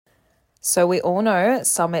So we all know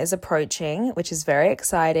summer is approaching, which is very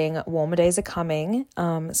exciting. Warmer days are coming.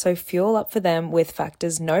 So fuel up for them with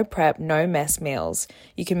Factor's no prep, no mess meals.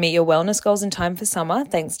 You can meet your wellness goals in time for summer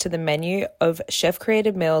thanks to the menu of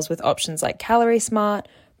chef-created meals with options like Calorie Smart,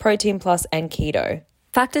 Protein Plus, and Keto.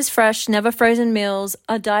 Factor's fresh, never frozen meals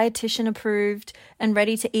are dietitian approved and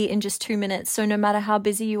ready to eat in just 2 minutes. So no matter how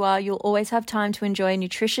busy you are, you'll always have time to enjoy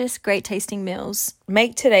nutritious, great tasting meals.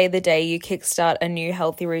 Make today the day you kickstart a new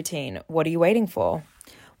healthy routine. What are you waiting for?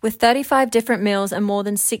 With 35 different meals and more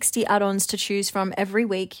than 60 add-ons to choose from every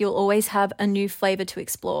week, you'll always have a new flavor to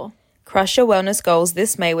explore. Crush your wellness goals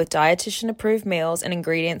this May with dietitian-approved meals and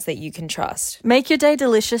ingredients that you can trust. Make your day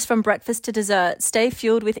delicious from breakfast to dessert. Stay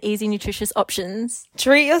fueled with easy, nutritious options.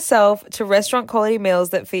 Treat yourself to restaurant-quality meals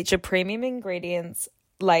that feature premium ingredients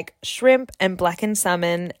like shrimp and blackened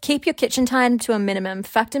salmon. Keep your kitchen time to a minimum.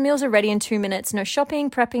 Factor meals are ready in 2 minutes. No shopping,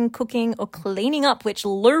 prepping, cooking, or cleaning up, which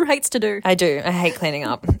Lou hates to do. I do. I hate cleaning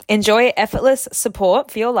up. Enjoy effortless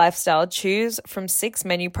support for your lifestyle. Choose from 6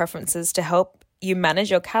 menu preferences to help you manage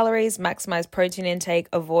your calories, maximize protein intake,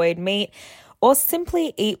 avoid meat, or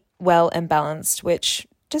simply eat well and balanced, which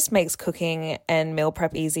just makes cooking and meal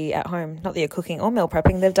prep easy at home. Not that you're cooking or meal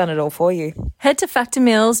prepping, they've done it all for you. Head to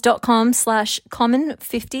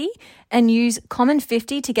factormeals.com/common50 and use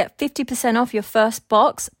common50 to get 50% off your first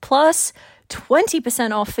box plus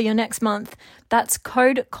 20% off for your next month. That's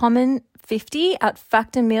code common50 at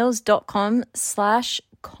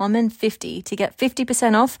factormeals.com/common50 to get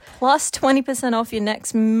 50% off plus 20% off your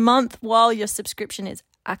next month while your subscription is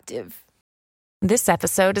active. This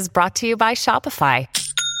episode is brought to you by Shopify.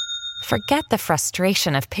 Forget the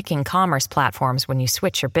frustration of picking commerce platforms when you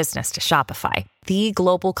switch your business to Shopify, the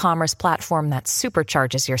global commerce platform that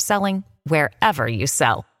supercharges your selling wherever you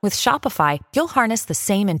sell. With Shopify, you'll harness the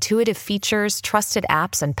same intuitive features, trusted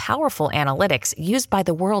apps, and powerful analytics used by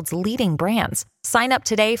the world's leading brands. Sign up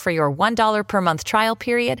today for your $1 per month trial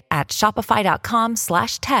period at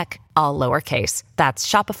shopify.com/tech, all lowercase. That's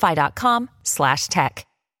shopify.com/tech.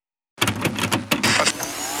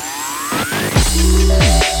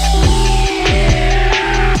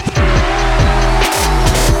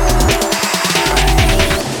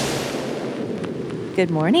 Good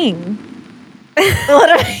morning. It's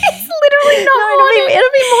literally not morning.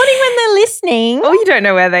 It'll be morning when they're listening. Oh, you don't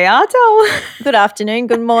know where they are, Del. Good afternoon,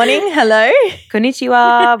 good morning, hello.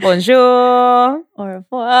 Konnichiwa, bonjour. Au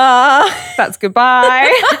revoir. That's goodbye.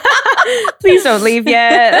 Please don't leave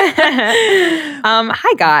yet.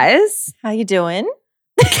 Hi, guys. How you doing?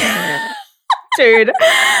 Dude,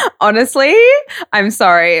 honestly, I'm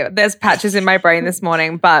sorry. There's patches in my brain this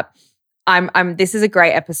morning, but this is a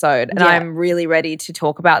great episode and I'm really ready to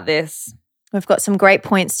talk about this. We've got some great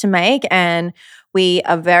points to make and we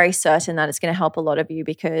are very certain that it's going to help a lot of you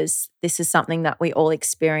because this is something that we all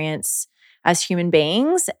experience as human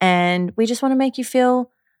beings and we just want to make you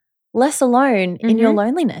feel less alone in your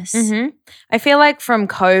loneliness. Mm-hmm. I feel like from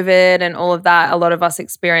COVID and all of that, a lot of us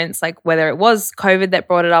experience, like whether it was COVID that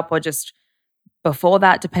brought it up or just before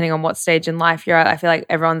that, depending on what stage in life you're at, I feel like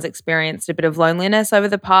everyone's experienced a bit of loneliness over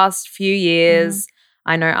the past few years.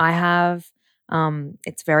 I know I have.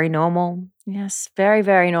 It's very normal. Yes, very,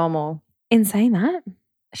 very normal. In saying that,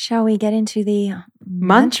 shall we get into the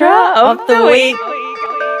mantra of the week?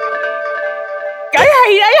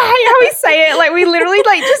 I hate how we say it. Like we literally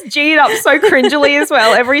just G it up so cringily as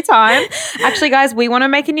well every time. Actually, guys, we want to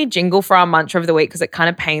make a new jingle for our mantra of the week because it kind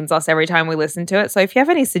of pains us every time we listen to it. So if you have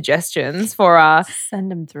any suggestions for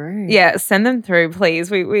send them through. Yeah, send them through,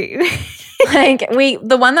 please. We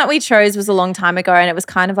the one that we chose was a long time ago and it was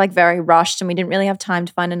kind of like very rushed and we didn't really have time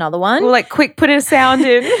to find another one. We're like, quick, put a sound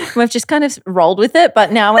in. We've just kind of rolled with it,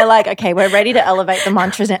 but now we're like, okay, we're ready to elevate the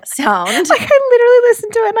mantra sound. Like I literally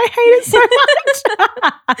listened to it and I hate it so much.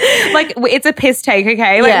 Like it's a piss take,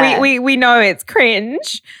 okay? Like we know it's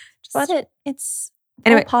cringe. But it's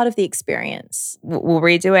anyway, part of the experience. We'll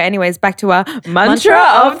redo it. Anyways, back to our mantra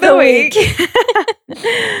of the week.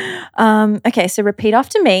 Okay, so repeat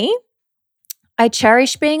after me. I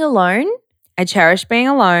cherish being alone. I cherish being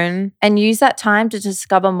alone. And use that time to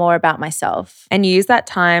discover more about myself. I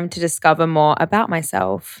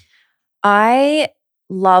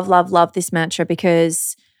love this mantra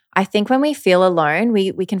because I think when we feel alone,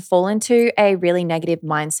 we can fall into a really negative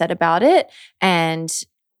mindset about it. And,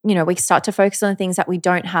 you know, we start to focus on the things that we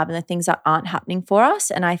don't have and the things that aren't happening for us.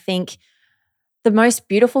 And I think the most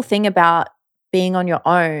beautiful thing about being on your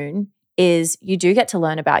own is you do get to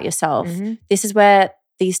learn about yourself. This is where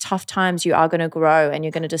these tough times you are going to grow and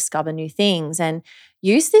you're going to discover new things, and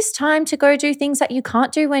use this time to go do things that you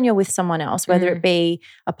can't do when you're with someone else, whether it be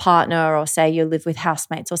a partner or say you live with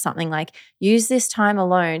housemates or something. Like, use this time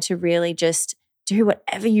alone to really just do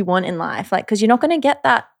whatever you want in life. Like, because you're not going to get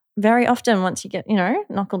that very often once you get,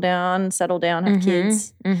 knuckle down, settle down, have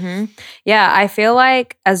kids. Yeah, I feel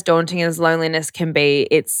like as daunting as loneliness can be,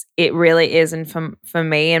 it really is. And for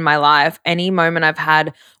me in my life, any moment I've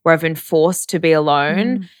had where I've been forced to be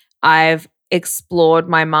alone, I've explored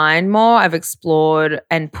my mind more. I've explored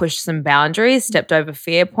and pushed some boundaries, stepped over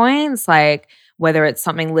fear points, like whether it's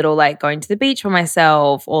something little like going to the beach for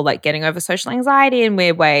myself or like getting over social anxiety in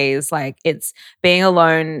weird ways. Like, it's being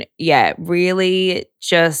alone, really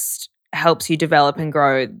just helps you develop and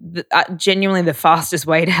grow. Genuinely the fastest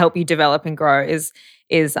way to help you develop and grow is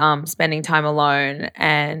spending time alone.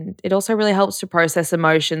 And it also really helps to process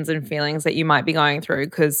emotions and feelings that you might be going through,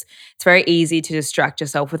 because it's very easy to distract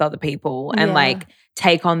yourself with other people and like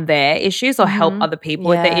take on their issues or help other people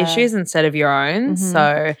with their issues instead of your own.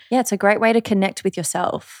 So it's a great way to connect with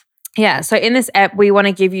yourself. Yeah. So in this ep, we want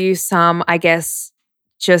to give you some, I guess,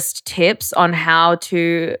 just tips on how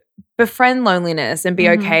to befriend loneliness and be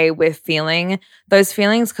okay with feeling those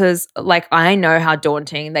feelings, because like I know how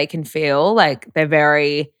daunting they can feel. Like, they're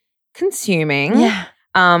very consuming. Yeah.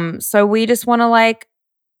 So we just want to like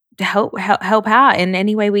help out in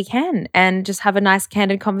any way we can, and just have a nice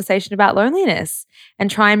candid conversation about loneliness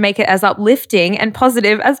and try and make it as uplifting and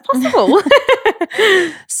positive as possible.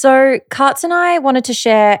 So Katz and I wanted to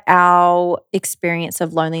share our experience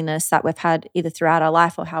of loneliness that we've had either throughout our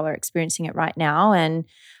life or how we're experiencing it right now.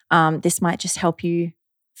 And this might just help you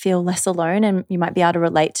feel less alone, and you might be able to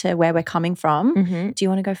relate to where we're coming from. Do you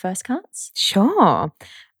want to go first, Katz? Sure.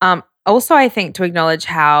 Also, I think to acknowledge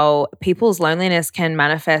how people's loneliness can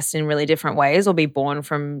manifest in really different ways or be born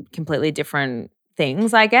from completely different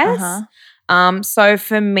things, I guess. So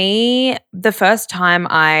for me, the first time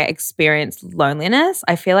I experienced loneliness,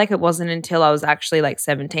 I feel like it wasn't until I was actually like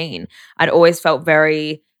 17. I'd always felt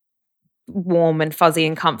very warm and fuzzy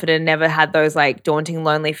and comforted, never had those like daunting,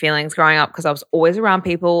 lonely feelings growing up, because I was always around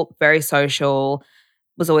people, very social,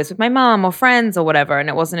 was always with my mom or friends or whatever. And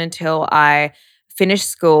it wasn't until I finished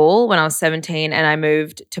school when I was 17 and I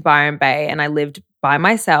moved to Byron Bay and I lived by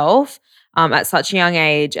myself at such a young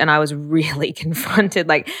age, and I was really confronted.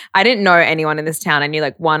 Like, I didn't know anyone in this town. I knew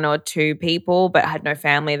like one or two people, but I had no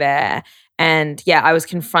family there. And yeah, I was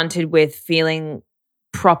confronted with feeling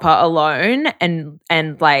proper alone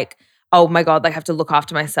and like, oh my God, like I have to look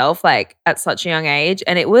after myself like at such a young age.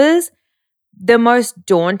 And it was the most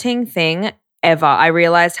daunting thing ever. I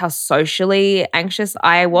realized how socially anxious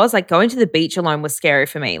I was. Like, going to the beach alone was scary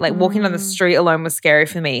for me. Like, walking down the street alone was scary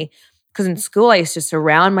for me, because in school I used to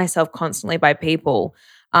surround myself constantly by people.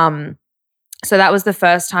 So that was the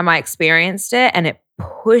first time I experienced it, and it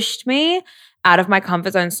pushed me out of my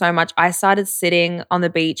comfort zone so much. I started sitting on the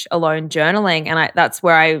beach alone journaling, and that's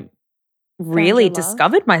where I really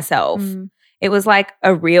discovered myself. It was like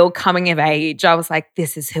a real coming of age. I was like,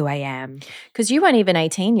 this is who I am. Because you weren't even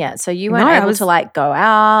 18 yet, so you weren't able to like go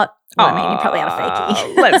out. Well, I mean, you probably had a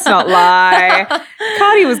fakie. Let's not lie.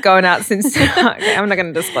 Cardi was going out since okay, I'm not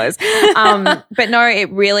going to disclose. But no, it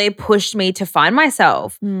really pushed me to find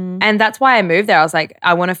myself. And that's why I moved there. I was like,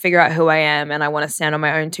 I want to figure out who I am, and I want to stand on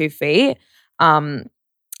my own 2 feet.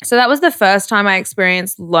 So that was the first time I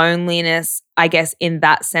experienced loneliness, I guess, in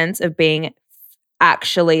that sense of being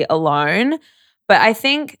actually alone. But I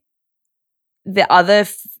think the other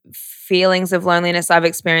feelings of loneliness I've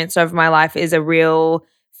experienced over my life is a real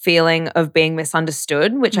feeling of being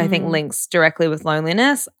misunderstood, which I think links directly with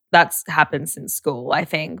loneliness. That's happened since school, I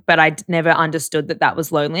think. But I never understood that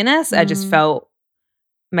was loneliness. I just felt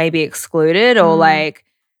maybe excluded or like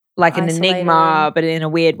an enigma, but in a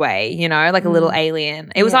weird way, like a little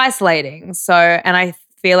alien. It was isolating. So, and I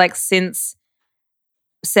feel like since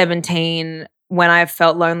 17, when I've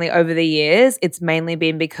felt lonely over the years, it's mainly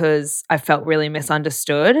been because I felt really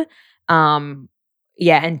misunderstood.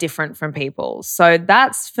 And different from people. So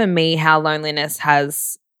that's for me how loneliness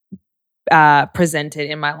has presented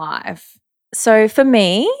in my life. So for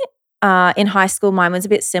me, in high school, mine was a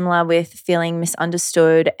bit similar with feeling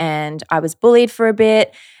misunderstood, and I was bullied for a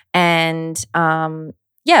bit. And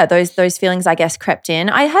those feelings, I guess, crept in.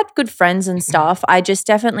 I had good friends and stuff. I just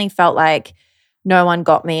definitely felt like no one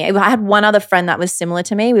got me. I had one other friend that was similar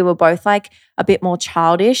to me. We were both like a bit more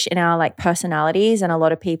childish in our like personalities, and a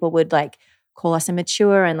lot of people would like call us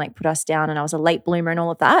immature and like put us down, and I was a late bloomer and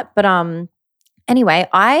all of that. But anyway,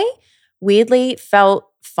 I weirdly felt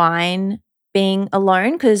fine being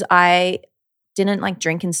alone, because I didn't like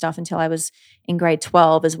drink and stuff until I was in grade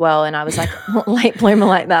 12 as well. And I was like late bloomer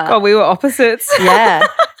like that. God, we were opposites. Yeah.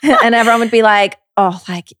 And everyone would be like, oh,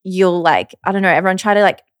 like you'll like, I don't know, everyone tried to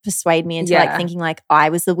like persuade me into like thinking like I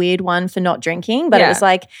was the weird one for not drinking. But it was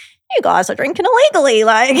like, you guys are drinking illegally.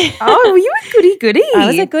 Like, oh, were you a goody-goody? I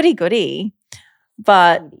was a goody-goody.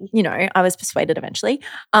 But, you know, I was persuaded eventually.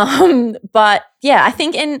 But yeah, I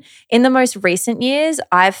think in the most recent years,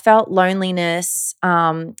 I've felt loneliness.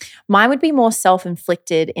 Mine would be more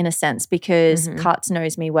self-inflicted in a sense because Cuts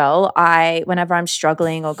knows me well. Whenever I'm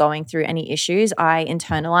struggling or going through any issues, I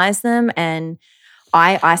internalize them and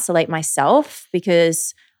I isolate myself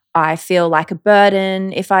because I feel like a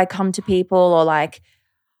burden if I come to people, or like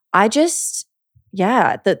I just –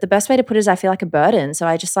 the best way to put it is I feel like a burden. So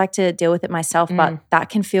I just like to deal with it myself. But that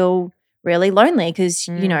can feel really lonely because,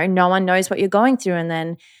 you know, no one knows what you're going through. And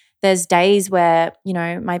then there's days where, you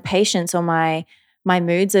know, my patience or my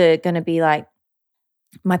moods are going to be like,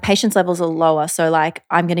 my patience levels are lower. So like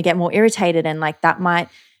I'm going to get more irritated and like that might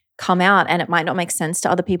come out and it might not make sense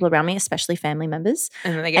to other people around me, especially family members.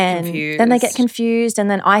 And then they get confused. Then they get confused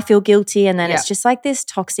and then I feel guilty and then it's just like this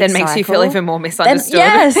toxic cycle. Then makes you feel even more misunderstood.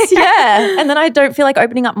 Yeah. And then I don't feel like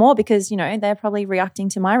opening up more because, you know, they're probably reacting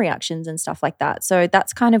to my reactions and stuff like that. So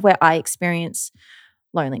that's kind of where I experience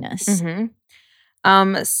loneliness.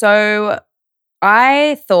 So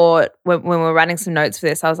I thought when we were writing some notes for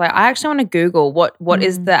this, I was like, I actually want to Google what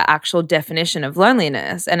is the actual definition of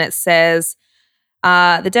loneliness. And it says,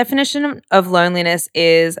 the definition of loneliness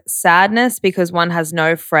is sadness because one has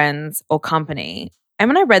no friends or company. And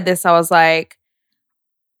when I read this, I was like,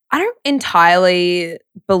 I don't entirely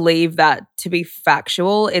believe that to be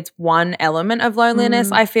factual. It's one element of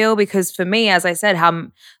loneliness, I feel, because for me, as I said, how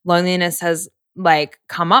loneliness has like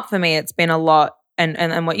come up for me, it's been a lot.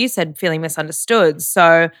 And what you said, feeling misunderstood.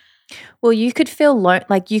 So, well, you could feel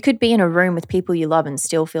like you could be in a room with people you love and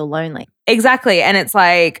still feel lonely. Exactly. And it's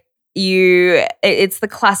like, it's the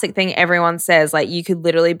classic thing everyone says, like you could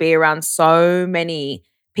literally be around so many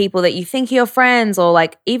people that you think are your friends or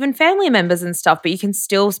like even family members and stuff, but you can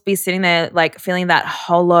still be sitting there like feeling that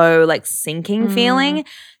hollow, like sinking feeling.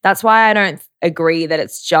 That's why I don't agree that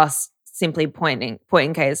it's just simply point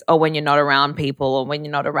in case, or when you're not around people or when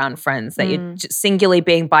you're not around friends, that you're just singularly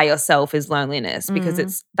being by yourself is loneliness,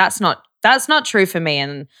 because that's not true for me,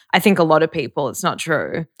 and I think a lot of people it's not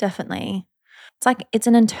true. Definitely. It's like it's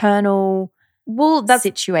an internal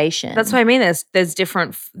situation. That's what I mean. There's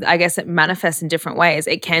different, I guess it manifests in different ways.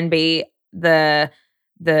 It can be the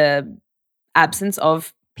absence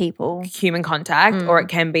of people, human contact, or it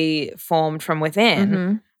can be formed from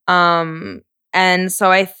within. And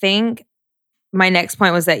so I think my next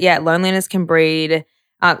point was that, loneliness can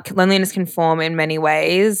form in many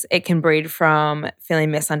ways. It can breed from feeling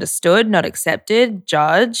misunderstood, not accepted,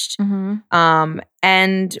 judged.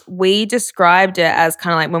 And we described it as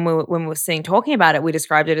kind of like when we were talking about it, we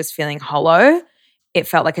described it as feeling hollow. It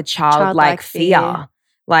felt like a childlike fear.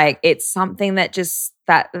 Like it's something that just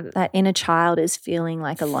that inner child is feeling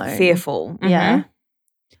like alone. Fearful. Yeah.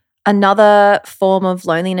 Another form of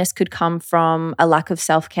loneliness could come from a lack of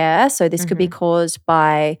self-care. So this could be caused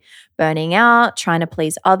by burning out, trying to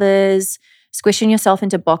please others, squishing yourself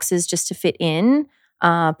into boxes just to fit in,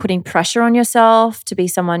 putting pressure on yourself to be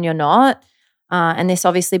someone you're not. And this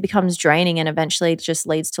obviously becomes draining and eventually just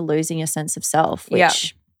leads to losing your sense of self,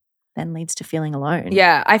 which then leads to feeling alone.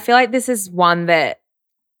 Yeah, I feel like this is one that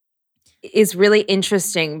is really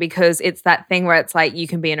interesting because it's that thing where it's like you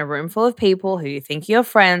can be in a room full of people who you think are your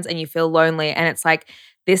friends and you feel lonely, and it's like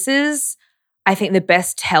this is, I think, the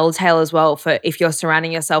best telltale as well for if you're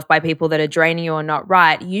surrounding yourself by people that are draining you or not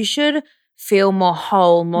right. You should feel more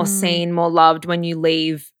whole, more seen, more loved when you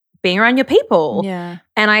leave being around your people. Yeah.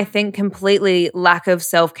 And I think completely lack of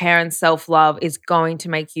self-care and self-love is going to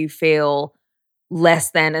make you feel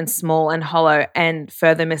less than and small and hollow and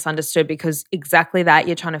further misunderstood, because exactly that,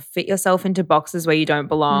 you're trying to fit yourself into boxes where you don't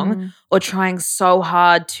belong, or trying so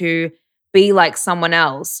hard to be like someone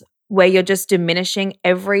else where you're just diminishing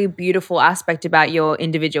every beautiful aspect about your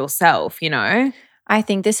individual self, you know? I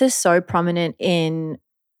think this is so prominent in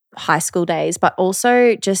high school days, but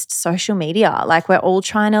also just social media. Like we're all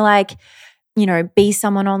trying to like, you know, be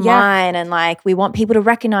someone online and like we want people to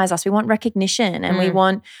recognize us. We want recognition and we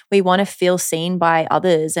want to feel seen by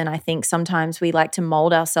others. And I think sometimes we like to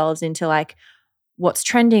mold ourselves into like what's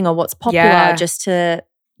trending or what's popular just to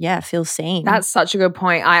feel seen. That's such a good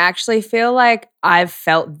point. I actually feel like I've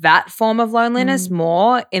felt that form of loneliness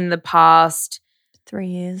more in the past 3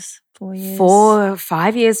 years, 4 years. 4 or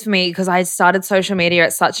 5 years for me, because I started social media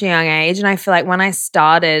at such a young age, and I feel like when I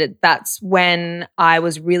started, that's when I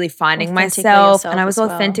was really finding myself, and I was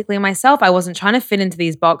authentically myself. I wasn't trying to fit into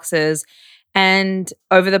these boxes. And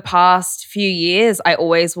over the past few years, I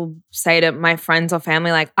always will say to my friends or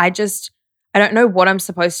family, like, I don't know what I'm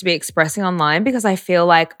supposed to be expressing online, because I feel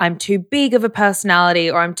like I'm too big of a personality,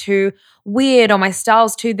 or I'm too weird, or my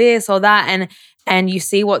style's too this or that. And you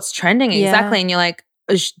see what's trending exactly. And you're like,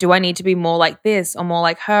 do I need to be more like this or more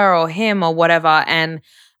like her or him or whatever? And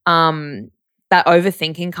that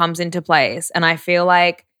overthinking comes into place. And I feel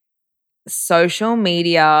like social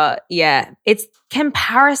media, it's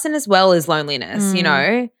comparison as well as loneliness, you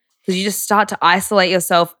know, because you just start to isolate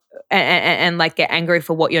yourself and like get angry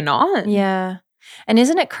for what you're not. Yeah. And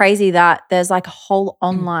isn't it crazy that there's like a whole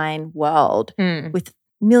online world with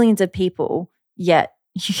millions of people, yet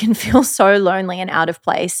you can feel so lonely and out of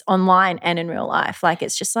place online and in real life. Like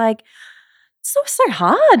it's just like, it's so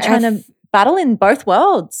hard trying to battle in both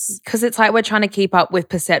worlds. Because it's like we're trying to keep up with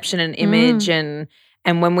perception and image and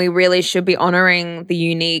when we really should be honoring the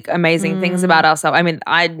unique, amazing things about ourselves. I mean,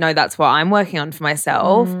 I know that's what I'm working on for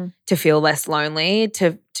myself, to feel less lonely,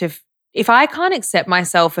 to if I can't accept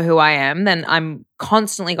myself for who I am, then I'm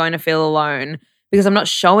constantly going to feel alone, because I'm not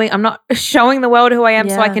showing the world who I am,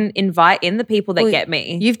 so I can invite in the people that get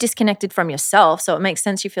me. You've disconnected from yourself, so it makes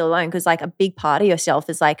sense you feel alone, because like a big part of yourself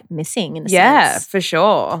is like missing in a sense. Yeah, for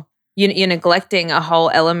sure. You're neglecting a whole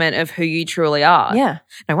element of who you truly are. Yeah.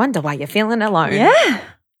 No wonder why you're feeling alone. Yeah.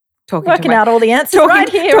 Working out all the answers right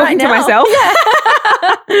here, right now. Talking to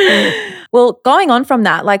myself. Well, going on from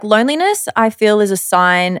that, like loneliness, I feel is a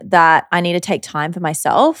sign that I need to take time for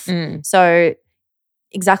myself. So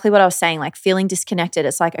exactly what I was saying, like feeling disconnected.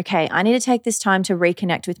 It's like, okay, I need to take this time to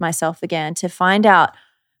reconnect with myself again, to find out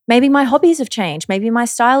maybe my hobbies have changed. Maybe my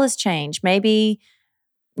style has changed. Maybe,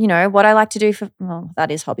 you know, what I like to do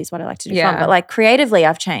that is hobbies, what I like to do fun. But like creatively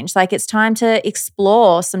I've changed. Like it's time to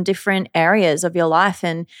explore some different areas of your life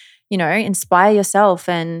and, you know, inspire yourself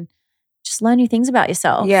and just learn new things about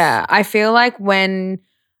yourself. Yeah. I feel like when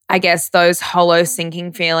I guess those hollow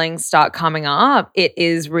sinking feelings start coming up, it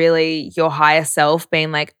is really your higher self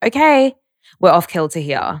being like, okay, we're off kilter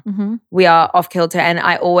here. We are off kilter. And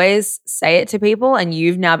I always say it to people, and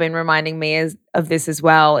you've now been reminding me of this as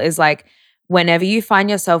well, is like whenever you find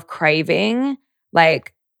yourself craving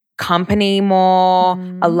like company more,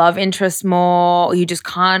 a love interest more, you just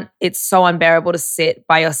can't, it's so unbearable to sit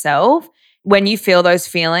by yourself. When you feel those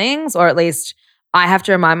feelings, or at least I have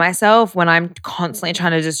to remind myself when I'm constantly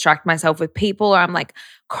trying to distract myself with people, or I'm like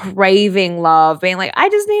craving love, being like, I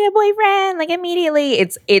just need a boyfriend, like immediately.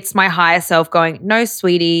 It's my higher self going, no,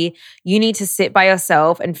 sweetie, you need to sit by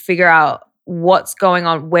yourself and figure out what's going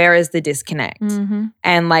on. Where is the disconnect?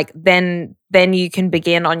 And like then you can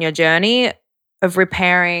begin on your journey of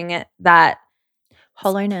repairing that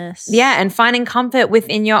hollowness. Yeah, and finding comfort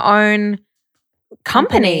within your own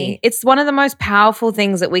company. It's one of the most powerful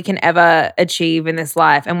things that we can ever achieve in this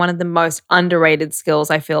life, and one of the most underrated skills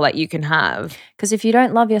I feel like you can have. Because if you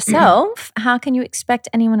don't love yourself, how can you expect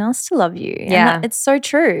anyone else to love you? And it's so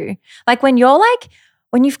true. Like when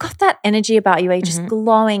you've got that energy about you, where you're just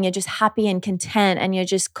glowing, you're just happy and content, and you're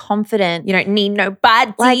just confident. You don't need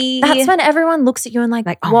nobody. Like that's when everyone looks at you and like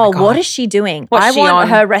whoa, what is she doing? What's she want on?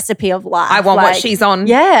 Her recipe of life. I want what she's on.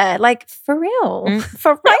 Yeah, like for real.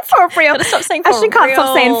 For real. Stop saying for Ashley real. can't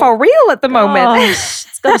stop saying for real at the moment.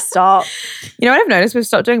 It's got to stop. You know what I've noticed? We've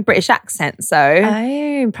stopped doing British accents. So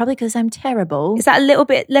probably because I'm terrible. Is that a little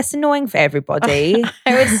bit less annoying for everybody?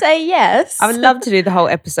 I would say yes. I would love to do the whole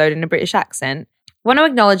episode in a British accent. Want to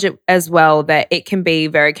acknowledge it as well, that it can be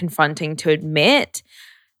very confronting to admit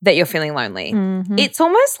that you're feeling lonely. It's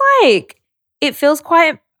almost like it feels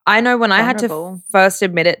quite, I know when vulnerable. I had to first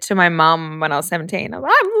admit it to my mum when I was 17, I was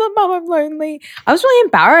like, Mum, I'm lonely. I was really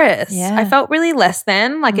embarrassed. Yeah. I felt really less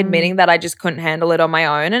than, like admitting that I just couldn't handle it on my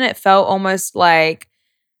own, and it felt almost like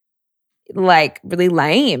really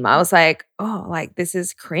lame. I was like, oh, like this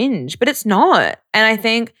is cringe, but it's not. And I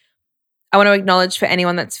think I want to acknowledge for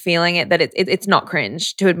anyone that's feeling it that it's not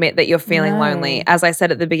cringe to admit that you're feeling lonely. As I said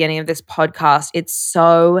at the beginning of this podcast, it's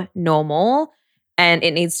so normal, and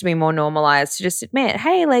it needs to be more normalized to just admit,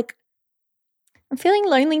 hey, like, I'm feeling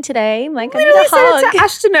lonely today. Like, I literally need a hug. said it to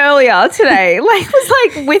Ashton earlier today.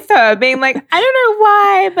 was with her being like, I don't know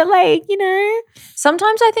why, but like, you know.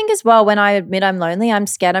 Sometimes I think as well, when I admit I'm lonely, I'm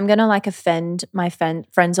scared I'm going to like offend my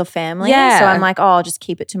friends or family. Yeah. So I'm like, oh, I'll just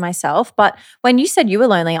keep it to myself. But when you said you were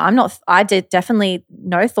lonely, I did definitely,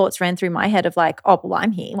 no thoughts ran through my head of like, oh, well,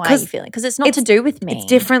 I'm here. Why are you feeling? Because it's not to do with me. It's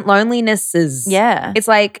different lonelinesses. Yeah. It's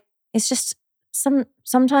like. It's just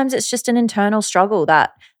sometimes it's just an internal struggle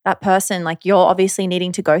that person, like you're obviously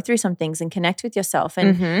needing to go through some things and connect with yourself.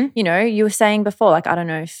 And, you know, you were saying before, like, I don't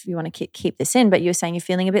know if you want to keep this in, but you were saying you're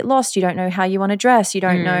feeling a bit lost. You don't know how you want to dress. You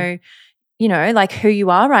don't know, you know, like who you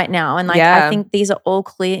are right now. And like, I think these are all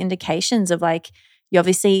clear indications of like, you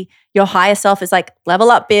obviously, your higher self is like,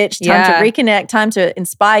 level up, bitch, time to reconnect, time to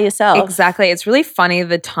inspire yourself. Exactly. It's really funny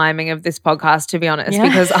the timing of this podcast, to be honest,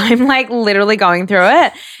 because I'm like literally going through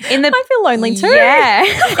it. I feel lonely too. Yeah.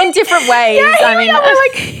 In different ways. I mean,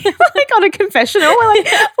 we're like on a confessional. We're like,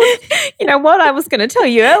 well, you know what? I was going to tell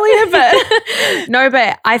you earlier, but no,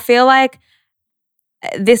 but I feel like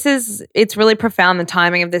it's really profound, the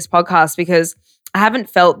timing of this podcast, because I haven't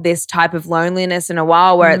felt this type of loneliness in a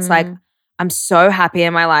while where it's like, I'm so happy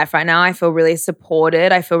in my life right now. I feel really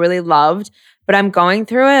supported. I feel really loved, but I'm going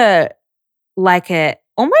through almost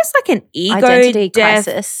like an ego identity death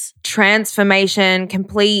crisis, transformation,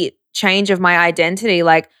 complete change of my identity.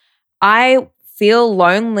 Like I feel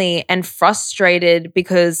lonely and frustrated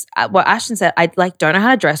because what Ashton said, I like don't know how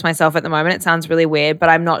to dress myself at the moment. It sounds really weird, but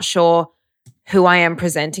I'm not sure who I am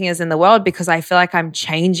presenting as in the world because I feel like I'm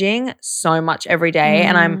changing so much every day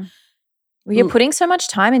and you're putting so much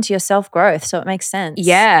time into your self-growth, so it makes sense.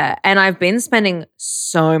 Yeah, and I've been spending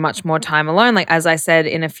so much more time alone. Like as I said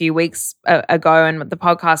in a few weeks ago in the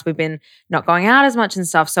podcast, we've been not going out as much and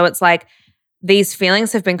stuff. So it's like these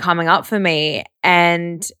feelings have been coming up for me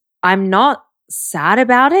and I'm not sad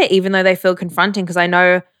about it, even though they feel confronting because I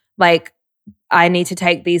know like I need to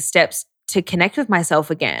take these steps to connect with myself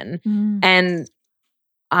again. And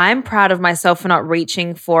I'm proud of myself for not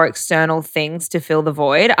reaching for external things to fill the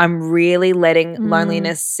void. I'm really letting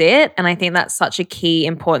loneliness sit. And I think that's such a key,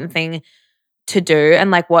 important thing to do. And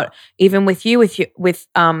like what, even with you, with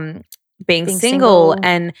being single.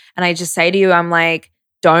 And I just say to you, I'm like,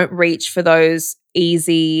 don't reach for those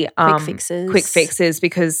easy quick fixes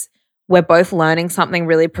because we're both learning something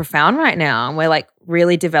really profound right now. And we're like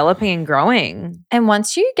really developing and growing. And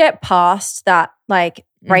once you get past that, like,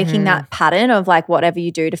 breaking that pattern of like whatever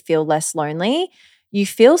you do to feel less lonely, you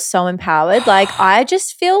feel so empowered. Like I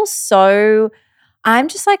just feel so, I'm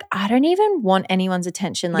just like, I don't even want anyone's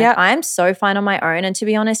attention. Like I'm so fine on my own. And to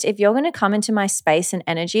be honest, if you're going to come into my space and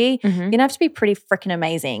energy, you're going to have to be pretty freaking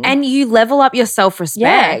amazing. And you level up your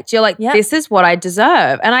self-respect. You're like, this is what I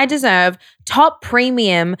deserve. And I deserve top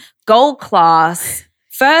premium, gold class,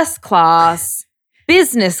 first class,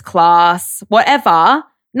 business class, whatever,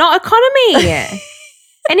 not economy.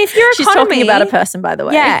 And if you're She's economy, talking about a person, by the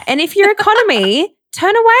way. Yeah, and if you're economy,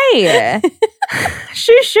 turn away.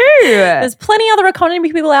 Shoo. There's plenty other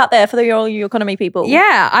economy people out there for all you economy people.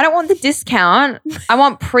 Yeah, I don't want the discount. I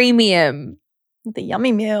want premium. The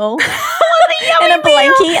yummy meal. And a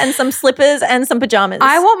blankie and some slippers and some pajamas.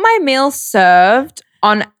 I want my meal served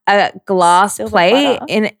on a glass plate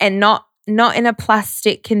and not in a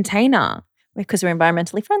plastic container. Because we're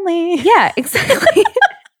environmentally friendly. Yeah, exactly.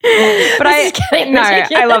 But I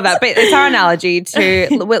love that. But it's our analogy to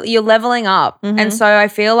you're leveling up. And so I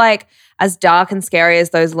feel like as dark and scary as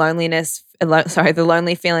those the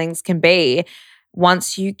lonely feelings can be,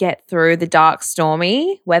 once you get through the dark,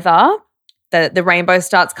 stormy weather, the rainbow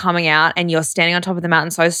starts coming out and you're standing on top of the mountain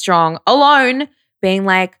so strong, alone, being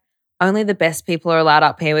like, only the best people are allowed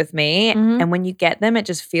up here with me. And when you get them, it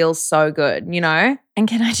just feels so good, you know? And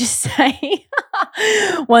can I just say,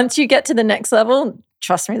 once you get to the next level,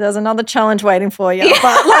 trust me, there's another challenge waiting for you. Yeah.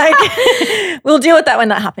 But like, we'll deal with that when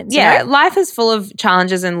that happens. Yeah, you know? Life is full of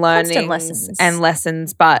challenges and learning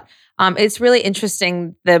lessons. But it's really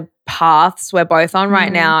interesting the paths we're both on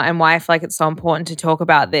right now and why I feel like it's so important to talk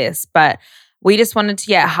about this. But we just wanted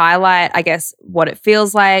to highlight, I guess, what it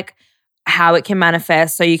feels like, how it can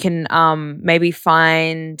manifest so you can maybe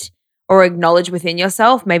find or acknowledge within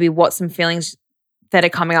yourself maybe what some feelings that are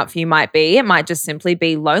coming up for you might be. It might just simply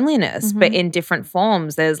be loneliness, but in different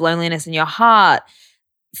forms. There's loneliness in your heart,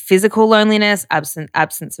 physical loneliness,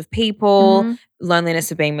 absence of people,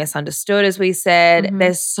 loneliness of being misunderstood, as we said.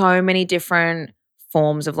 There's so many different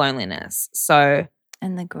forms of loneliness. So,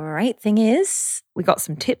 and the great thing is, we got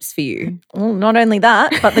some tips for you. Well, not only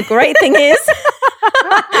that, but the great thing is,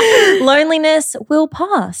 loneliness will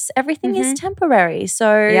pass. Everything is temporary.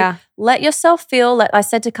 So let yourself feel, like I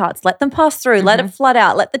said to Katz, let them pass through, let it flood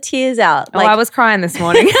out, let the tears out. Oh, I was crying this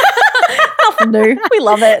morning. Nothing new. We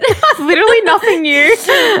love it. Literally nothing new.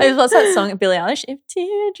 What's that song of Billie Eilish? If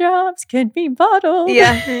teardrops could be bottled.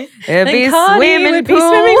 Yeah. It'd be swimming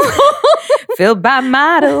pool. Filled by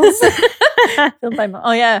models. Filled by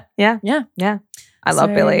oh yeah. Yeah. I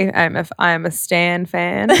love Billie. I am a Stan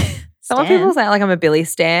fan. Some people say like I'm a Billie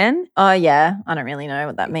Stan. Oh yeah. I don't really know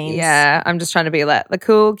what that means. Yeah. I'm just trying to be like the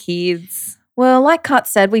cool kids. Well, like Kat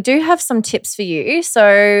said, we do have some tips for you.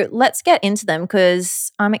 So let's get into them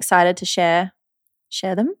because I'm excited to share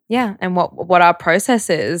them. Yeah, and what our process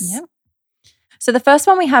is. Yeah. So the first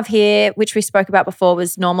one we have here, which we spoke about before,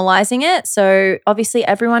 was normalizing it. So obviously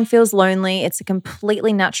everyone feels lonely. It's a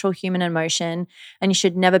completely natural human emotion and you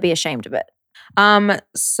should never be ashamed of it.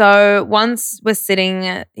 So once you're sitting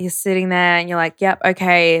there and you're like, yep,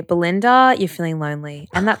 okay, Belinda, you're feeling lonely.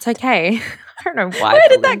 And that's okay. I don't know why. Where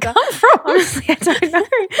did that come from? Honestly, I don't know.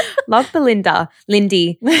 Love Belinda.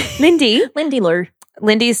 Lindy. Lindy Lou.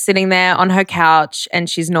 Lindy's sitting there on her couch and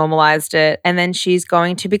she's normalized it and then she's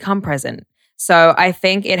going to become present. So I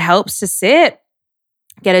think it helps to sit,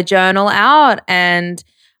 get a journal out. And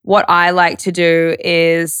what I like to do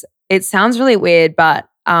is, it sounds really weird, but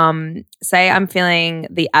say I'm feeling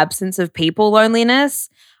the absence of people loneliness,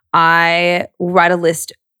 I will write a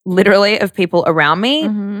list literally of people around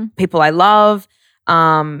me, people I love.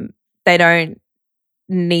 They don't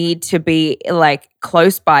need to be like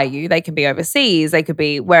close by you. They can be overseas. They could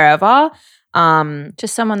be wherever.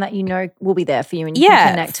 Just someone that you know will be there for you and you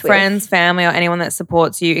can connect with. Friends, family, or anyone that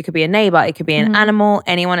supports you. It could be a neighbor. It could be an animal,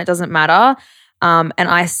 anyone. It doesn't matter. And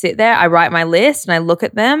I sit there, I write my list and I look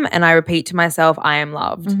at them and I repeat to myself, I am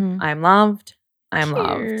loved. I am loved. I am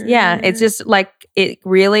loved. Yeah. It's just like, it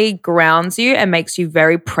really grounds you and makes you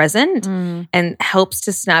very present and helps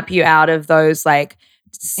to snap you out of those like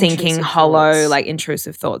sinking, Intrusive hollow, thoughts. like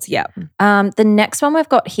intrusive thoughts. Yeah. The next one we've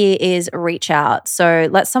got here is reach out. So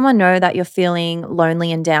let someone know that you're feeling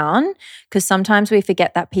lonely and down because sometimes we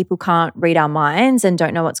forget that people can't read our minds and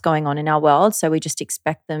don't know what's going on in our world. So we just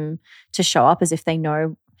expect them to show up as if they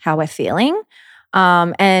know how we're feeling.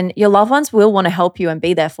 And your loved ones will want to help you and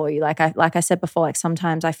be there for you. Like I said before, like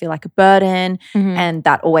sometimes I feel like a burden and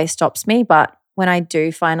that always stops me. But when I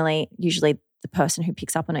do finally, usually the person who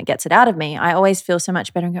picks up on it gets it out of me, I always feel so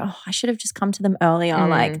much better and go, oh, I should have just come to them earlier.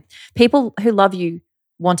 Like people who love you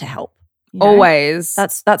want to help. You know? Always.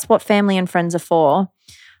 That's what family and friends are for.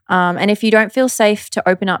 And if you don't feel safe to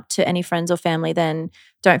open up to any friends or family, then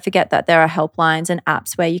don't forget that there are helplines and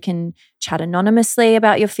apps where you can chat anonymously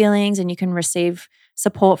about your feelings and you can receive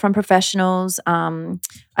support from professionals.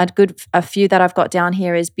 A few that I've got down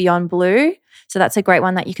here is Beyond Blue. So that's a great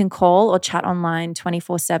one that you can call or chat online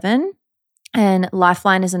 24/7. And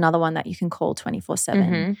Lifeline is another one that you can call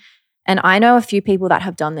 24/7. And I know a few people that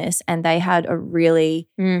have done this and they had a really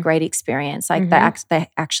great experience. Like they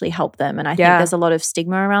actually helped them. And I think there's a lot of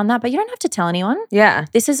stigma around that, but you don't have to tell anyone. Yeah.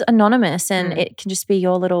 This is anonymous and it can just be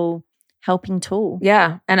your little helping tool.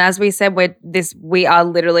 Yeah. And as we said, we are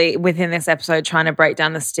literally within this episode trying to break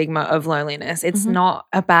down the stigma of loneliness. It's not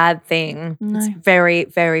a bad thing. No. It's very,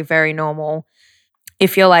 very, very normal.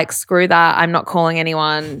 If you're like, screw that, I'm not calling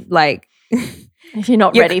anyone, like if you're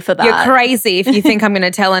not ready for that. You're crazy. If you think I'm going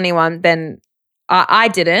to tell anyone, then I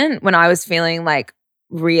didn't when I was feeling like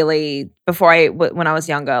really when I was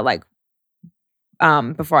younger, like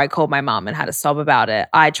before I called my mom and had a sob about it,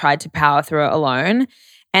 I tried to power through it alone.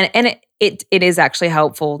 And it is actually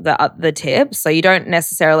helpful, the tips. So you don't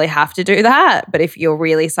necessarily have to do that. But if you're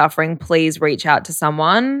really suffering, please reach out to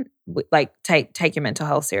someone. Like take your mental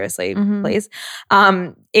health seriously, please.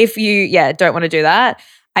 If you don't want to do that,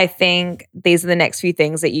 I think these are the next few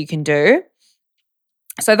things that you can do.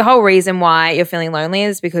 So the whole reason why you're feeling lonely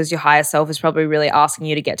is because your higher self is probably really asking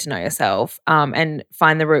you to get to know yourself and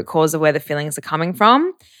find the root cause of where the feelings are coming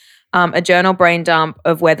from. A journal brain dump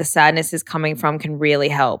of where the sadness is coming from can really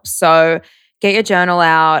help. So get your journal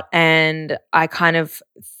out, and I kind of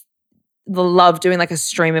love doing like a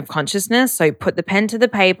stream of consciousness. So put the pen to the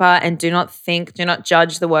paper and do not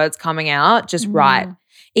judge the words coming out, just write.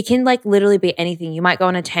 It can like literally be anything. You might go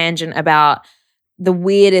on a tangent about the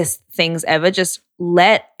weirdest things ever. Just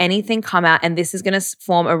let anything come out, and this is going to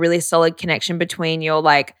form a really solid connection between your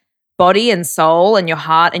like body and soul and your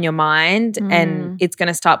heart and your mind, and it's going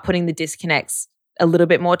to start putting the disconnects a little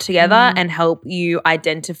bit more together and help you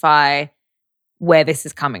identify where this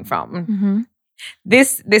is coming from.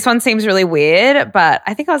 This one seems really weird, but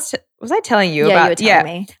I think was I telling you about? You were telling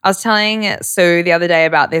me. I was telling Sue the other day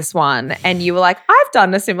about this one, and you were like, I've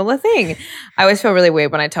done a similar thing. I always feel really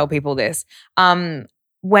weird when I tell people this.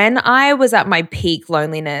 When I was at my peak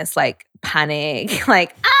loneliness, like panic,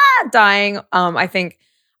 like dying, I think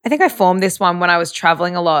I formed this one when I was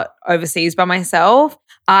traveling a lot overseas by myself.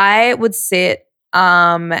 I would sit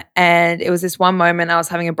and it was this one moment I was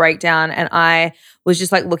having a breakdown and I was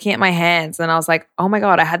just like looking at my hands and I was like, oh my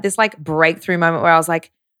God, I had this like breakthrough moment where I was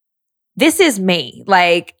like, this is me.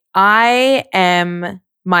 Like I am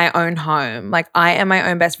my own home. Like I am my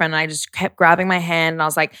own best friend. And I just kept grabbing my hand and I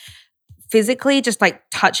was like physically just like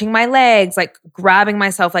touching my legs, like grabbing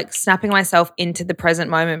myself, like snapping myself into the present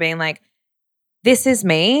moment, being like, this is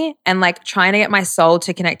me, and like trying to get my soul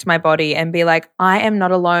to connect to my body and be like, I am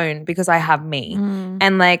not alone because I have me.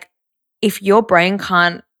 And like, if your brain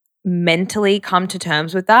can't mentally come to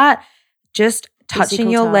terms with that, just touching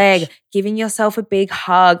your leg, giving yourself a big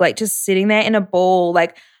hug, like just sitting there in a ball,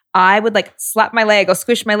 like I would like slap my leg or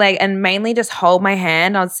squish my leg and mainly just hold my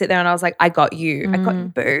hand. I'd sit there and I was like, I got you. I got you,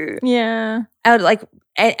 boo. Yeah. I would like,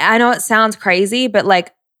 I know it sounds crazy, but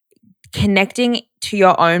like connecting to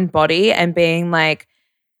your own body and being like,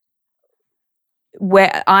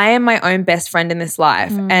 where I am my own best friend in this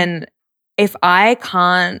life. And if I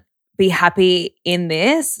can't be happy in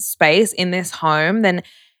this space, in this home, then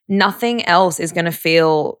nothing else is going to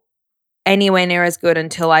feel anywhere near as good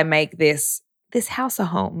until I make this house a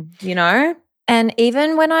home, you know? And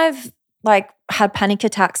even when I've like had panic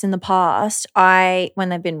attacks in the past, when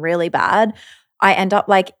they've been really bad, I end up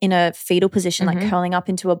like in a fetal position, like curling up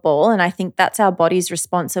into a ball. And I think that's our body's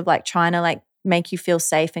response of like trying to like make you feel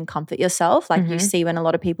safe and comfort yourself. Like you see when a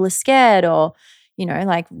lot of people are scared or, you know,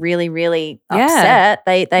 like really, really upset,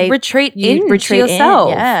 they retreat into yourself.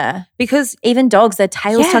 Yeah. Because even dogs, their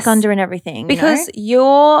tails tuck under and everything. Because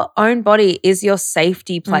your own body is your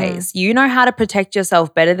safety place. You know how to protect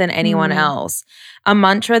yourself better than anyone else. A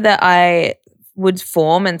mantra that I would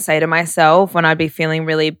form and say to myself when I'd be feeling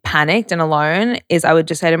really panicked and alone is I would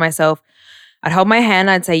just say to myself, I'd hold my hand,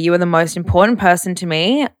 I'd say, you are the most important person to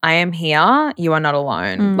me. I am here. You are not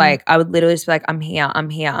alone. Like I would literally just be like, I'm here, I'm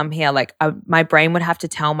here, I'm here. Like my brain would have to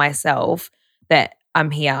tell myself that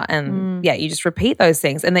I'm here. And you just repeat those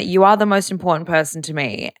things and that you are the most important person to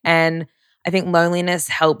me. And I think loneliness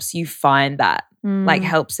helps you find that, like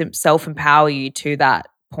helps self-empower you to that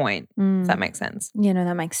point, if that makes sense. You know,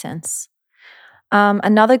 that makes sense.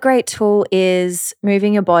 Another great tool is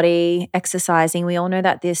moving your body, exercising. We all know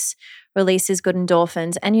that this releases good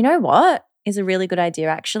endorphins. And you know what is a really good idea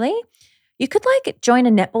actually? You could like join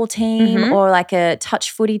a netball team or like a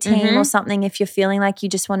touch footy team or something if you're feeling like you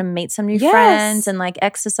just want to meet some new friends and like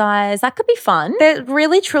exercise. That could be fun. There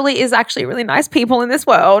really truly is actually really nice people in this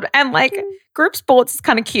world, and like group sports is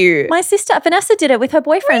kind of cute. My sister Vanessa did it with her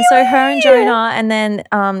boyfriend. Really? So her and Jonah and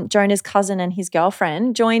then Jonah's cousin and his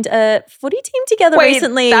girlfriend joined a footy team together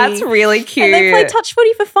recently. That's really cute. And they played touch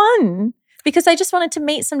footy for fun. Because they just wanted to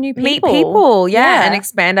meet some new people. Meet people, and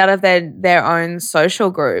expand out of their own social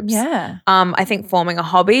groups. Yeah. I think forming a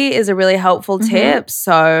hobby is a really helpful tip.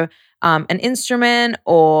 So an instrument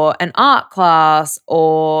or an art class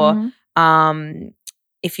or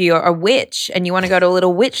if you're a witch and you want to go to a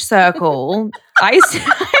little witch circle. I'm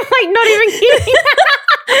like not even kidding.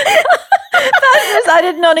 I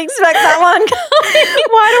did not expect that one.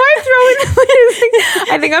 Why do I throw in this?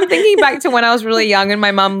 I think I'm thinking back to when I was really young and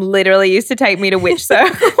my mum literally used to take me to witch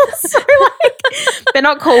circles. So like, they're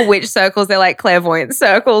not called witch circles, they're like clairvoyant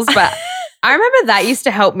circles. But I remember that used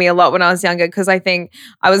to help me a lot when I was younger because I think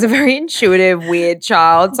I was a very intuitive, weird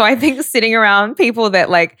child. So I think sitting around people that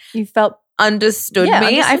like you felt understood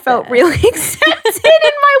me, I felt really accepted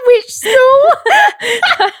in my witch school.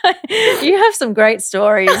 You have some great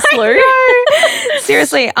stories, Lou.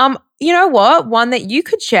 Seriously, you know what? One that you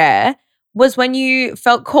could share was when you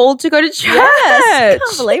felt called to go to church. Yes, I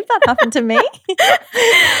can't believe that happened to me.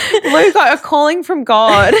 Lou got a calling from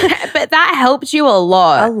God, but that helped you a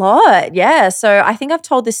lot. A lot, yeah. So I think I've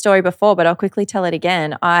told this story before, but I'll quickly tell it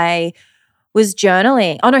again. I was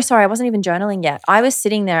journaling. Oh, no, sorry, I wasn't even journaling yet. I was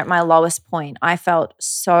sitting there at my lowest point. I felt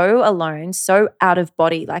so alone, so out of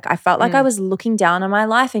body. Like I felt like I was looking down on my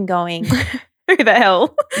life and going, who the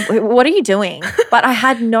hell? What are you doing? But I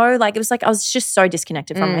had no, like, it was like I was just so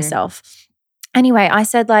disconnected from myself. Anyway, I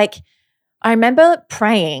said like, I remember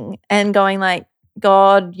praying and going like,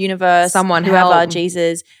 God, universe, someone, whoever, help.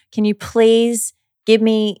 Jesus, can you please give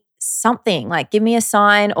me something, like give me a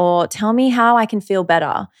sign or tell me how I can feel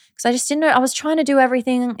better. Because I just didn't know. I was trying to do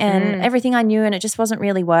everything and everything I knew and it just wasn't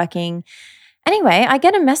really working. Anyway, I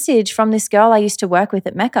get a message from this girl I used to work with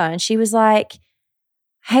at Mecca and she was like,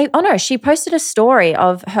 hey, she posted a story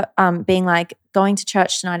of her being like, going to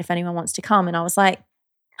church tonight if anyone wants to come. And I was like,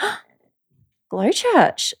 Glow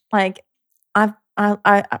Church. Like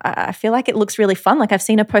I feel like it looks really fun. Like I've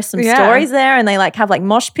seen her post some stories there and they like have like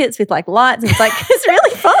mosh pits with like lights. And it's like, it's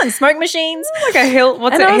really fun. Smoke machines. Like a hill,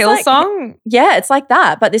 what's it, Hillsong? Yeah, it's like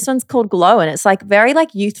that. But this one's called Glow and it's like very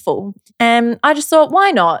like youthful. And I just thought,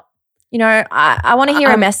 why not? You know, I want to hear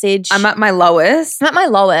a message. I'm at my lowest. I'm at my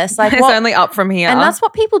lowest. Like it's only up from here. And that's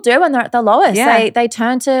what people do when they're at the lowest. Yeah. They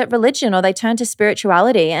turn to religion or they turn to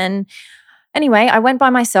spirituality. And anyway, I went by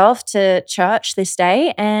myself to church this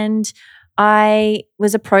day and I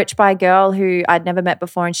was approached by a girl who I'd never met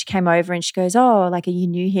before, and she came over and she goes, "Oh, like, are you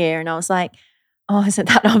new here?" And I was like, "Oh, isn't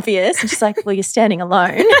that obvious?" And she's like, "Well, you're standing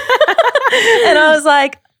alone." And I was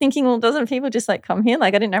like thinking, well, doesn't people just like come here?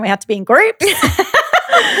 Like, I didn't know we had to be in groups.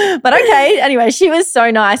 But okay. Anyway, she was so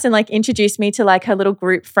nice and like introduced me to like her little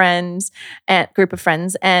group of friends,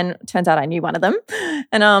 and turns out I knew one of them.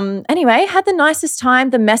 And anyway, had the nicest time.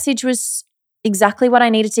 The message was exactly what I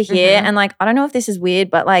needed to hear. And like, I don't know if this is weird,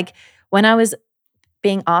 but like when I was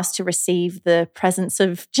being asked to receive the presence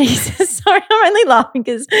of Jesus. Sorry, I'm only laughing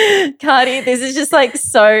because Cardi, this is just like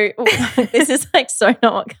so, this is like so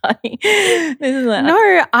not what Cardi. This is like,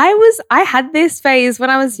 No, I had this phase when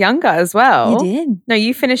I was younger as well. You did? No,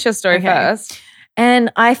 you finish your story first.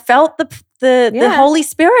 And I felt the Holy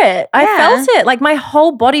Spirit. I felt it. Like my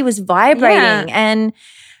whole body was vibrating and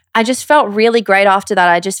I just felt really great after that.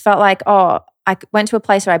 I just felt like, I went to a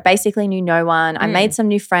place where I basically knew no one. I made some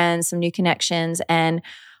new friends, some new connections, and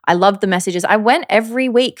I loved the messages. I went every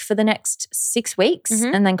week for the next 6 weeks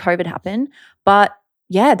and then COVID happened. But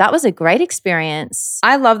yeah, that was a great experience.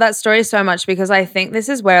 I love that story so much because I think this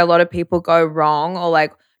is where a lot of people go wrong, or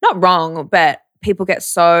like not wrong, but people get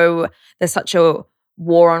there's such a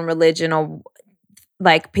war on religion, or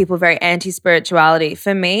like people are very anti-spirituality.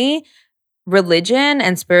 For me, religion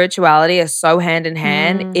and spirituality are so hand in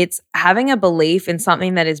hand. It's having a belief in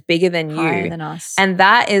something that is bigger than Higher you. than us. And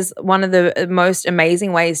that is one of the most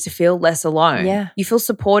amazing ways to feel less alone. Yeah. You feel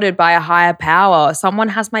supported by a higher power. Someone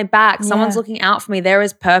has my back. Someone's looking out for me. There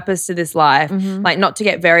is purpose to this life. Like, not to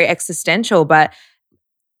get very existential, but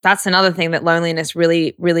that's another thing that loneliness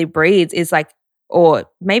really, really breeds is like, or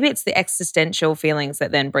maybe it's the existential feelings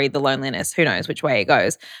that then breed the loneliness. Who knows which way it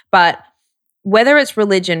goes. But whether it's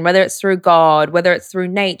religion, whether it's through God, whether it's through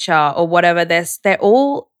nature or whatever, they're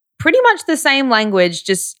all pretty much the same language,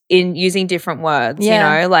 just in using different words, you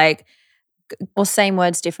know, like. Or same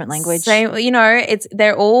words, different language. Same, you know,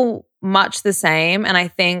 they're all much the same. And I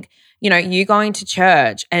think, you know, you going to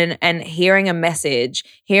church and hearing a message,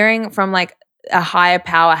 hearing from like a higher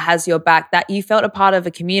power has your back, that you felt a part of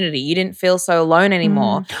a community. You didn't feel so alone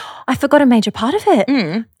anymore. I forgot a major part of it.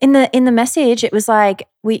 In the message, it was like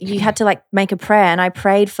you had to like make a prayer, and I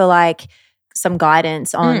prayed for like some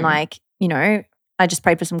guidance on like, you know, I just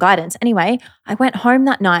prayed for some guidance. Anyway, I went home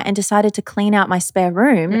that night and decided to clean out my spare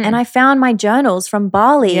room, and I found my journals from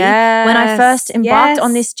Bali when I first embarked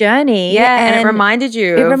on this journey. Yeah, and it reminded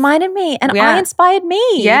you. It reminded me, and I inspired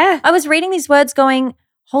me. Yeah. I was reading these words going,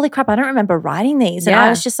 holy crap, I don't remember writing these. And I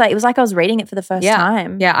was just like, it was like I was reading it for the first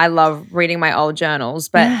time. Yeah, I love reading my old journals.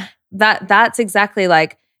 But that's exactly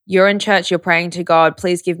like, you're in church, you're praying to God,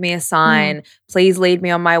 please give me a sign, please lead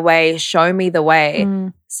me on my way, show me the way.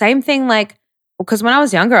 Same thing, like, because when I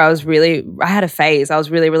was younger, I had a phase. I was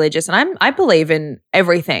really religious, and I believe in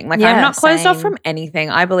everything. Like, I'm not closed off from anything.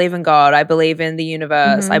 I believe in God. I believe in the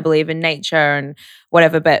universe. I believe in nature and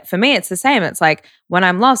whatever. But for me, it's the same. It's like when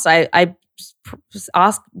I'm lost, I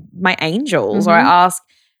ask my angels or I ask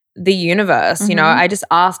the universe, you know, I just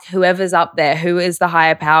ask whoever's up there, who is the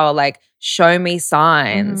higher power, like, show me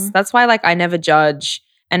signs. That's why, like, I never judge,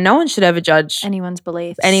 and no one should ever judge anyone's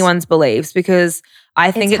beliefs, because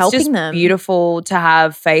I think it's just them. beautiful to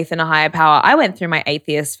have faith in a higher power. I went through my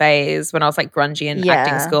atheist phase when I was like grungy in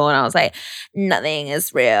acting school, and I was like, nothing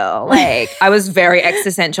is real. Like, I was very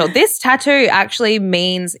existential. This tattoo actually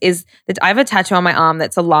is that I have a tattoo on my arm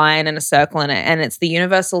that's a line and a circle in it, and it's the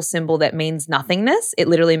universal symbol that means nothingness. It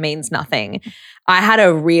literally means nothing. I had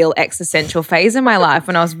a real existential phase in my life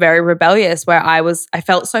when I was very rebellious, where I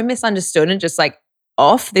felt so misunderstood and just like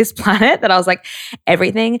off this planet that I was like,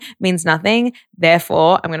 everything means nothing,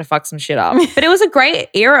 therefore I'm going to fuck some shit up. But it was a great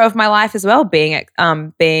era of my life as well,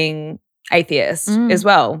 being atheist as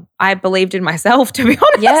well. I believed in myself, to be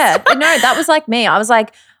honest. Yeah, no, that was like me. I was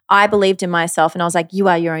like, I believed in myself, and I was like, you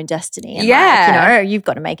are your own destiny. And like, you know, you've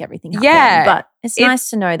got to make everything happen. Yeah. But it's nice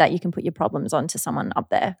to know that you can put your problems onto someone up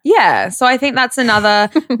there. Yeah. So I think that's another,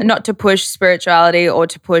 not to push spirituality or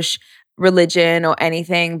to push religion or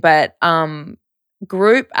anything, but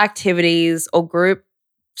group activities or group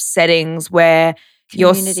settings where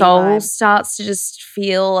your soul starts to just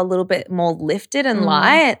feel a little bit more lifted and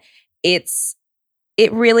light, it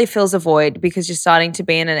really fills a void, because you're starting to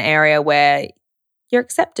be in an area where you're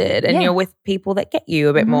accepted and you're with people that get you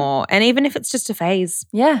a bit more. And even if it's just a phase.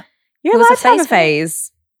 Yeah. You're allowed to have a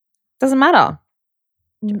phase. Doesn't matter.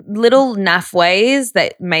 Little naff ways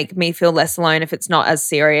that make me feel less alone if it's not as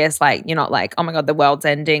serious, like you're not like, oh my God, the world's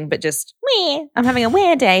ending, but just, I'm having a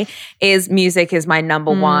weird day, is music is my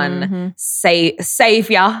number one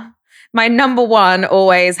savior. My number one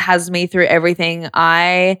always has me through everything.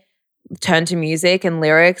 I turn to music and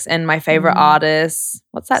lyrics and my favorite artists.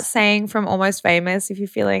 What's that saying from Almost Famous? If you're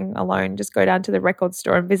feeling alone, just go down to the record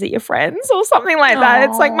store and visit your friends or something like that.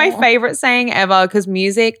 It's like my favorite saying ever because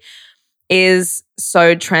music is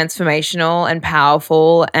so transformational and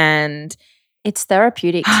powerful, and it's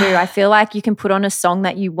therapeutic too. I feel like you can put on a song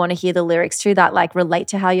that you want to hear the lyrics to that like relate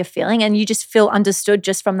to how you're feeling, and you just feel understood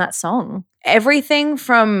just from that song. Everything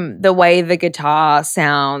from the way the guitar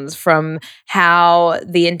sounds, from how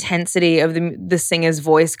the intensity of the singer's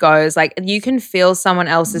voice goes, like you can feel someone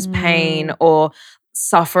else's pain or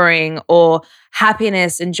suffering or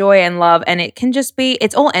happiness and joy and love, and it can just be,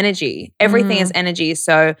 it's all energy. Everything is energy.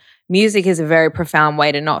 So music is a very profound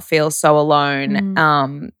way to not feel so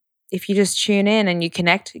alone. If you just tune in and you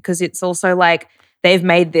connect, because it's also like they've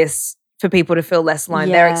made this for people to feel less alone.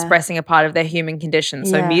 They're expressing a part of their human condition.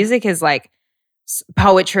 So music is like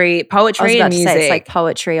poetry I was about and music. to say it's like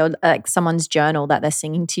poetry or like someone's journal that they're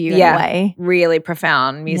singing to you in a way. Really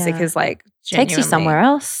profound. Music is like takes you somewhere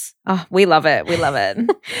else. Oh, we love it. We love it.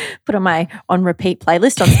 Put on my on repeat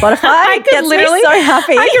playlist on Spotify. I could literally so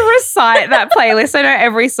happy. I can recite that playlist. I know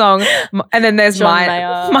every song. And then there's John mine.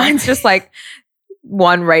 Mayer. Mine's just like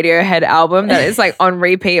one Radiohead album that is like on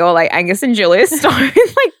repeat, or like Angus and Julia Stone.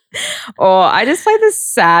 Like, or I just play the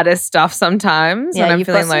saddest stuff sometimes when I'm you've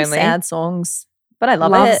feeling got some lonely. sad songs, but I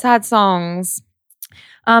love Love it. sad songs.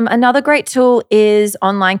 Another great tool is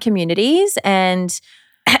online communities, and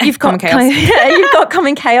you've got Common Chaos. you've got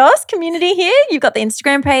Common Chaos community here. You've got the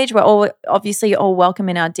Instagram page. We're all obviously you're all welcome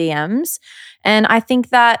in our DMs, and I think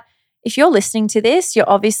that if you're listening to this, you're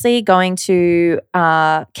obviously going to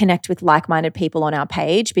connect with like-minded people on our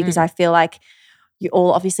page, because I feel like you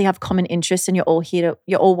all obviously have common interests, and you're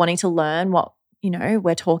all wanting to learn what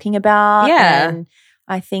we're talking about. Yeah. And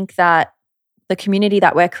I think that the community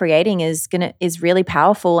that we're creating is really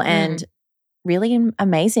powerful and really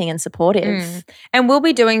amazing and supportive. And we'll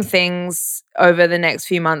be doing things over the next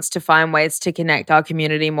few months to find ways to connect our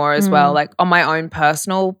community more as well. Like on my own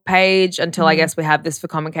personal page, until I guess we have this for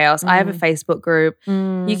Common Chaos, I have a Facebook group.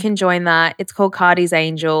 You can join that. It's called Cardi's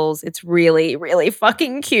Angels. It's really, really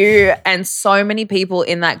fucking cute. And so many people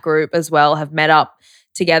in that group as well have met up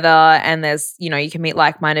together, and there's, you can meet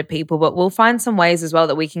like-minded people, but we'll find some ways as well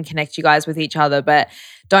that we can connect you guys with each other. But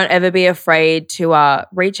don't ever be afraid to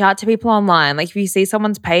reach out to people online. Like if you see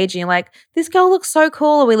someone's page and you're like, this girl looks so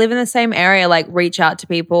cool, or we live in the same area, like reach out to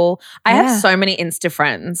people. I have so many Insta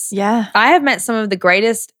friends. Yeah. I have met some of the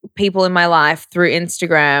greatest people in my life through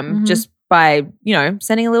Instagram just by,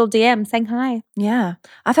 sending a little DM saying hi. Yeah.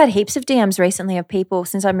 I've had heaps of DMs recently of people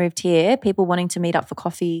since I moved here, people wanting to meet up for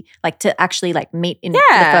coffee, like to actually like meet for the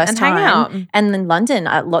first and time. hang out. And in London,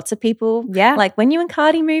 lots of people like, when you and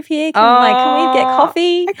Cardi move here, can we get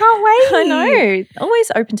coffee? I can't wait. I know.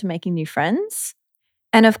 Always open to making new friends.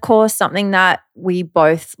 And of course, something that we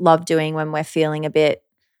both love doing when we're feeling a bit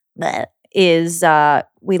bleh is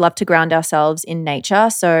we love to ground ourselves in nature.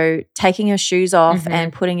 So taking your shoes off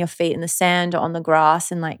and putting your feet in the sand or on the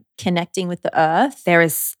grass and like connecting with the earth. There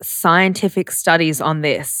is scientific studies on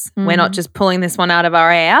this. We're not just pulling this one out of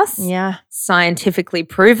our ass. Yeah. Scientifically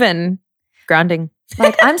proven grounding.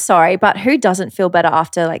 Like, I'm sorry, but who doesn't feel better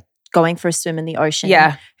after like going for a swim in the ocean?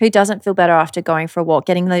 Yeah. Who doesn't feel better after going for a walk,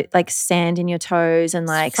 getting the like sand in your toes and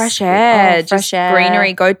like fresh air, fresh air,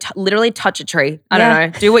 greenery. Go literally touch a tree. I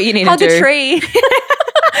don't know. Do what you need Hug to do. a tree.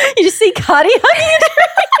 You just see Cardi hugging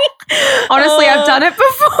a tree. Honestly, I've done it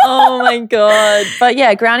before. Oh my God. But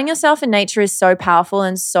yeah, grounding yourself in nature is so powerful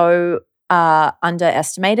and so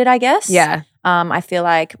underestimated, I guess. Yeah. I feel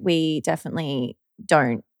like we definitely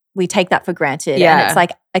we take that for granted. Yeah. And it's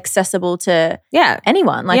like accessible to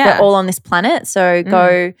anyone. Like Yeah. we're all on this planet. So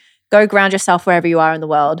go ground yourself wherever you are in the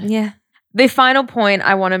world. Yeah. The final point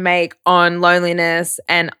I want to make on loneliness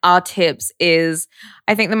and our tips is,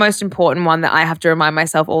 I think the most important one that I have to remind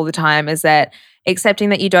myself all the time is that accepting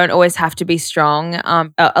that you don't always have to be strong.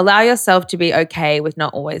 Allow yourself to be okay with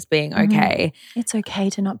not always being okay. It's okay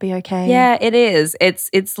to not be okay. Yeah, it is.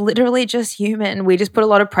 It's literally just human. We just put a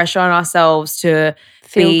lot of pressure on ourselves to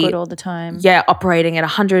feel good all the time. Yeah, operating at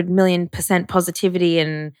 100 million% positivity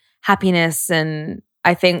and happiness. And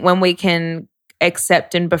I think when we can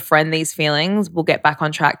accept and befriend these feelings, we'll get back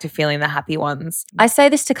on track to feeling the happy ones. I say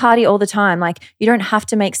this to Cardi all the time, like you don't have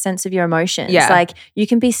to make sense of your emotions. Yeah. Like you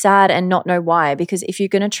can be sad and not know why, because if you're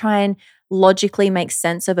going to try and logically make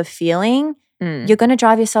sense of a feeling, you're going to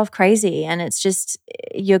drive yourself crazy, and it's just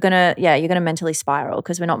you're going to mentally spiral,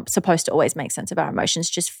 because we're not supposed to always make sense of our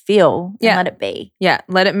emotions. Just feel and let it be. Yeah,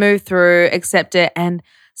 let it move through, accept it, and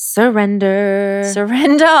surrender.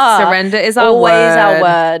 Surrender is our always word. our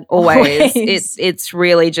word. Always. It's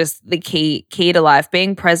really just the key to life,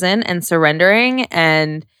 being present and surrendering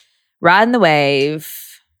and riding the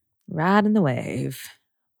wave.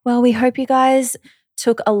 Well, we hope you guys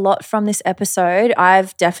took a lot from this episode. I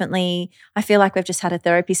feel like we've just had a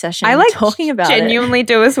therapy session. I talking about genuinely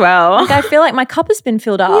do as well. Like, I feel like my cup has been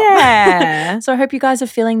filled up. Yeah. So I hope you guys are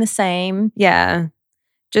feeling the same. Yeah.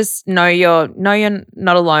 Just know you're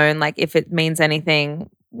not alone. Like, if it means anything,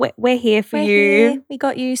 we're here for you. Here. We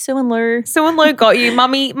got you, Sue and Lou. Sue and Lou got you.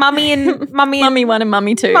 Mummy and Mummy 1 and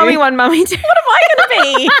Mummy 2. Mummy 1, Mummy 2. What am I going to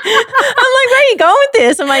be? I'm like, where are you going with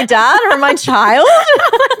this? Am I dad or am I child? I'm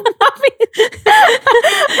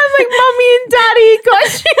like, Mummy and Daddy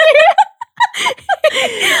got you.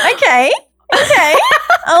 Okay.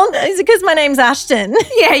 Is it because my name's Ashton?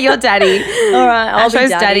 Yeah, you're Daddy. All right, I'll be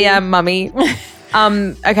Daddy. I'm Mummy.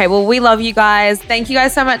 Okay, well, we love you guys. Thank you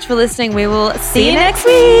guys so much for listening. We will see you next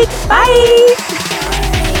week. Bye.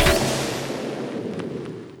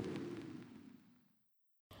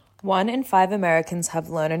 1 in 5 Americans have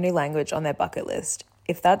learned a new language on their bucket list.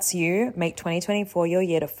 If that's you, make 2024 your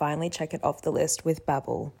year to finally check it off the list with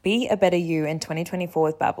Babbel. Be a better you in 2024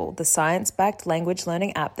 with Babbel, the science-backed language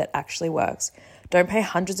learning app that actually works. Don't pay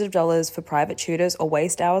hundreds of dollars for private tutors or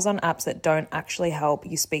waste hours on apps that don't actually help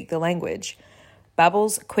you speak the language.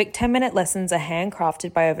 Babbel's quick 10-minute lessons are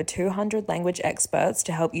handcrafted by over 200 language experts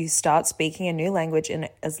to help you start speaking a new language in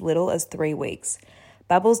as little as 3 weeks.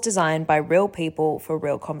 Babbel's designed by real people for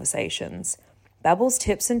real conversations. Babbel's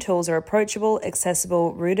tips and tools are approachable,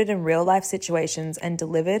 accessible, rooted in real-life situations, and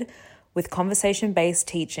delivered with conversation-based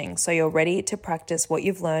teaching, so you're ready to practice what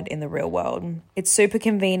you've learned in the real world. It's super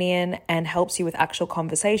convenient and helps you with actual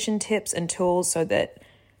conversation tips and tools so that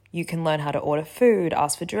you can learn how to order food,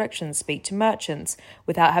 ask for directions, speak to merchants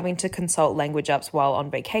without having to consult language apps while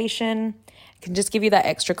on vacation. It can just give you that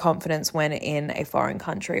extra confidence when in a foreign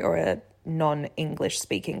country or a non-English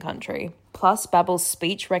speaking country. Plus, Babbel's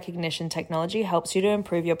speech recognition technology helps you to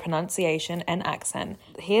improve your pronunciation and accent.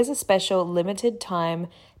 Here's a special limited time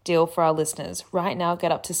deal for our listeners. Right now,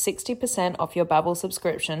 get up to 60% off your Babbel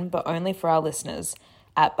subscription, but only for our listeners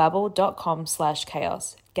at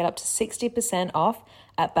babbel.com/chaos. Get up to 60% off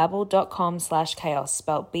at babbel.com/chaos,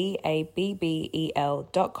 spelled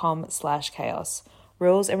BABBEL.com/chaos.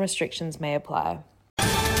 Rules and restrictions may apply.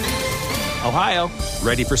 Ohio,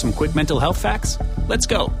 ready for some quick mental health facts? Let's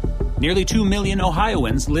go. Nearly 2 million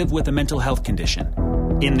Ohioans live with a mental health condition.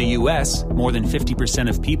 In the U.S., more than 50%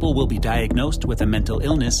 of people will be diagnosed with a mental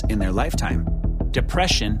illness in their lifetime.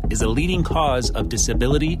 Depression is a leading cause of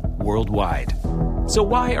disability worldwide. So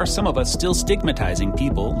why are some of us still stigmatizing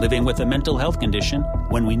people living with a mental health condition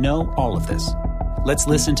when we know all of this? Let's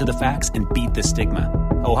listen to the facts and beat the stigma.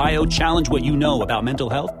 Ohio, challenge what you know about mental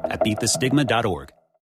health at beatthestigma.org.